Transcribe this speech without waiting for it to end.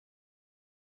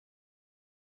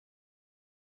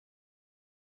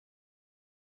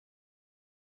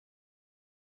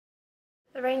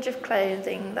The range of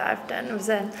clothing that I've done was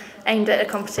aimed at a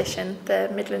competition,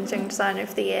 the Midlands Young Designer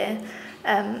of the Year.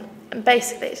 And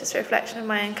basically it's just a reflection of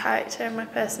my own character and my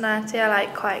personality. I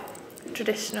like quite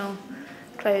traditional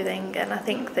clothing, and I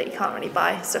think that you can't really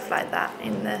buy stuff like that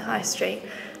in the high street.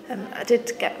 I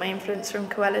did get my influence from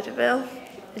Cruella, Deville,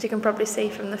 as you can probably see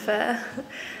from the fur,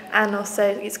 and also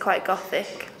it's quite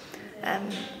gothic.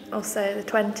 Also the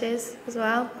 20s as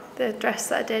well. The dress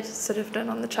that I did is sort of done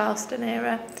on the Charleston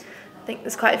era. I think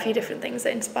there's quite a few different things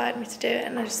that inspired me to do it,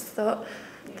 and I just thought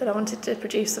that I wanted to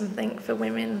produce something for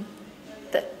women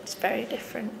that's very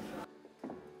different.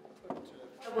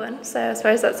 I won, so I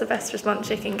suppose that's the best response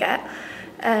you can get.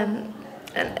 And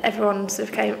everyone sort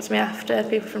of came up to me after,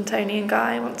 people from Tony and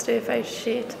Guy want to do a photo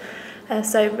shoot.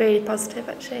 So really positive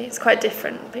actually. It's quite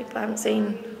different. People haven't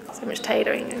seen so much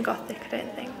tailoring and gothic, I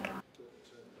don't think.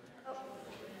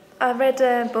 I read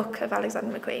a book of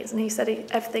Alexander McQueen's, and he said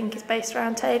everything is based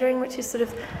around tailoring, which is sort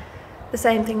of the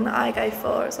same thing that I go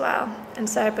for as well. And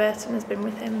Sarah Burton has been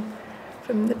with him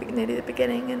from nearly the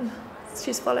beginning, and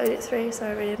she's followed it through, so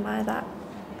I really admire that.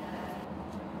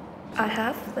 I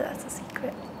have, but that's a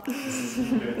secret.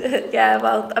 Yeah,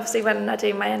 well, obviously when I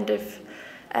do my end of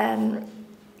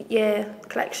year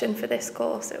collection for this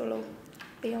course, it will all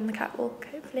be on the catwalk,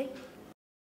 hopefully.